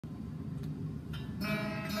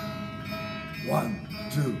1,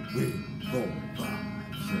 2, 3, 4, 5,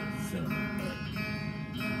 6, 7, 8.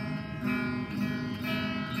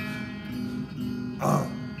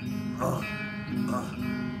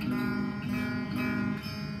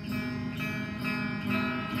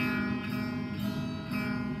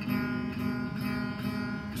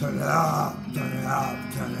 Turn it up, turn it up,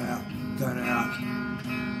 turn it up, turn it up.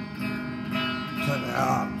 Turn it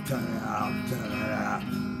up, turn it up, turn it up,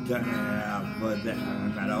 turn it up, put the heavy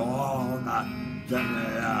metal all night. Turn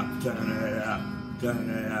it up, turn it up, turn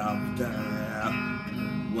it up, turn it up,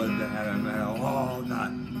 with the heavy metal all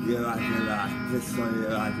night. You like it like this, so you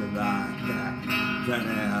like it like that. Turn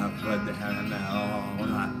it up, with the heavy metal all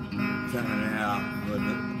night. Turn it up,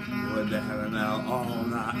 with the heavy metal all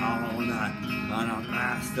night, all night. And I'm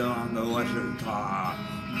master on the electric guitar.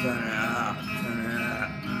 Turn it up, turn it up.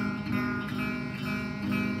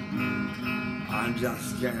 I'm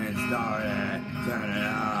just getting started. Turn it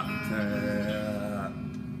up, turn it up.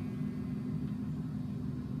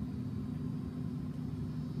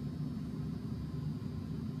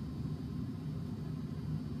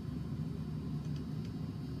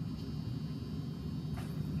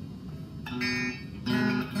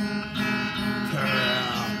 Turn it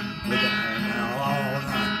up with the hand all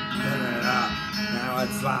night. Turn it up. Now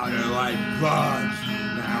it's louder like grudge.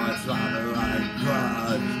 Now it's louder like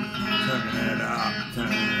grudge. Turn it up,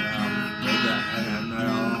 with the heavy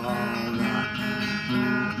metal all night.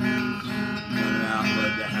 Turn it up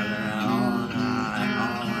with the heavy metal all night,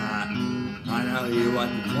 all night. I know you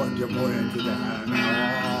like to plug your boy into the heavy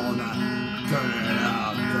metal all night. Turn it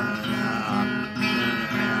up, turn it up, turn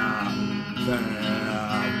it up, turn it up, turn it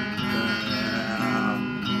up,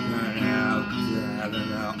 turn it up to the heavy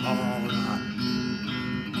metal all night.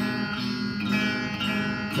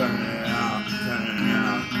 Turn it up, turn it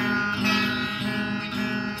up.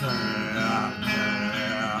 Turn it up, turn it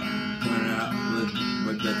up, turn it up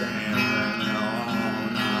with the damn heavy metal all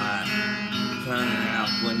night. Turn it up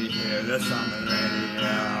when you hear this on the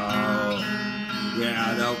radio.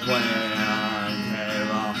 Yeah, they'll play it on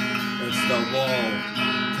cable. It's the wolf.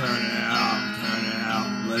 Turn it up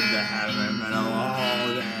with the heavy metal all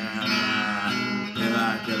damn night. You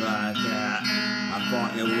like it like that? I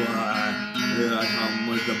thought you would. Here I come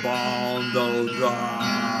with the bondo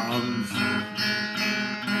drums.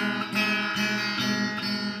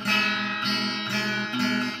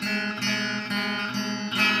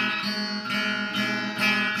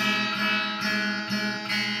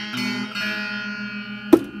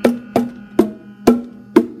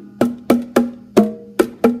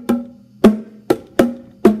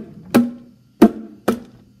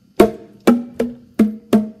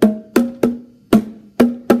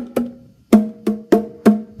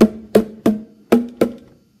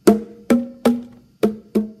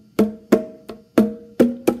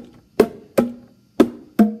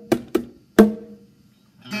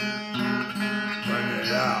 Turn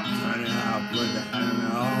it up with the heavy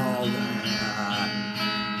metal all night.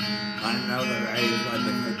 I know the rays like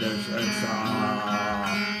to take their shirts off.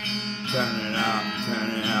 Turn it up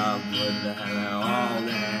with the heavy metal all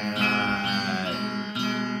night.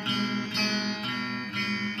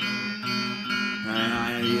 And I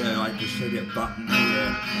know you like to shake your butt in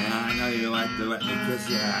here. And I know you like to let me kiss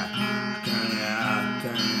ya. Turn it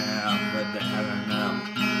up with the heavy metal.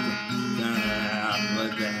 Turn it up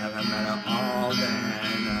with the heavy metal all day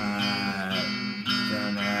and night.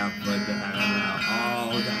 Turn it up with the heavy metal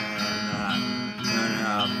all day and night. Turn it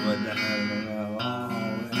up with the heavy metal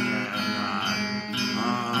all day and night.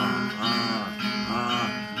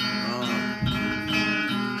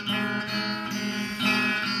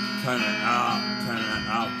 Turn it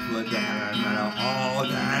up with the heavy metal all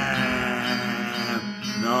day.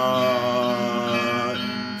 No.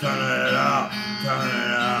 Turn it up, turn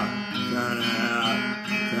it up, turn it up,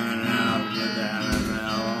 turn it up with the heavy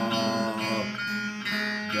metal all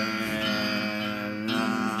damn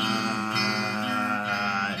night.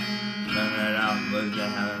 Turn it up with the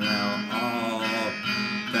heavy metal all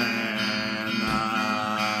damn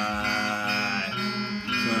night.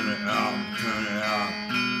 Turn it up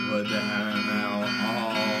with the heavy metal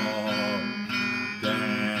all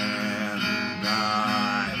damn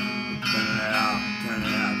night. Turn it up.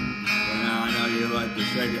 I know you like to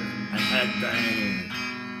shake it and head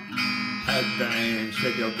bang,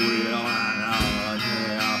 shake your booty all night, turn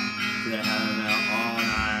it up, the heavy metal all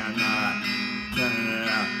night, turn it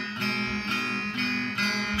up.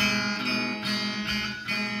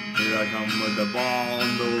 Here I come with the ball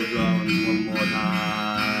and those drums one more time.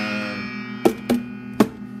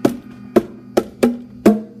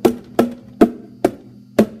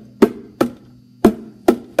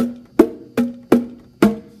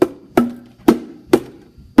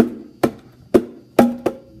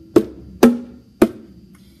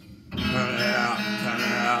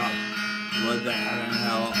 with the heaven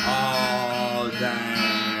hell all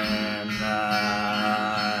damn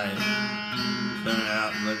night. Turn it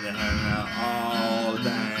up with the heaven hell all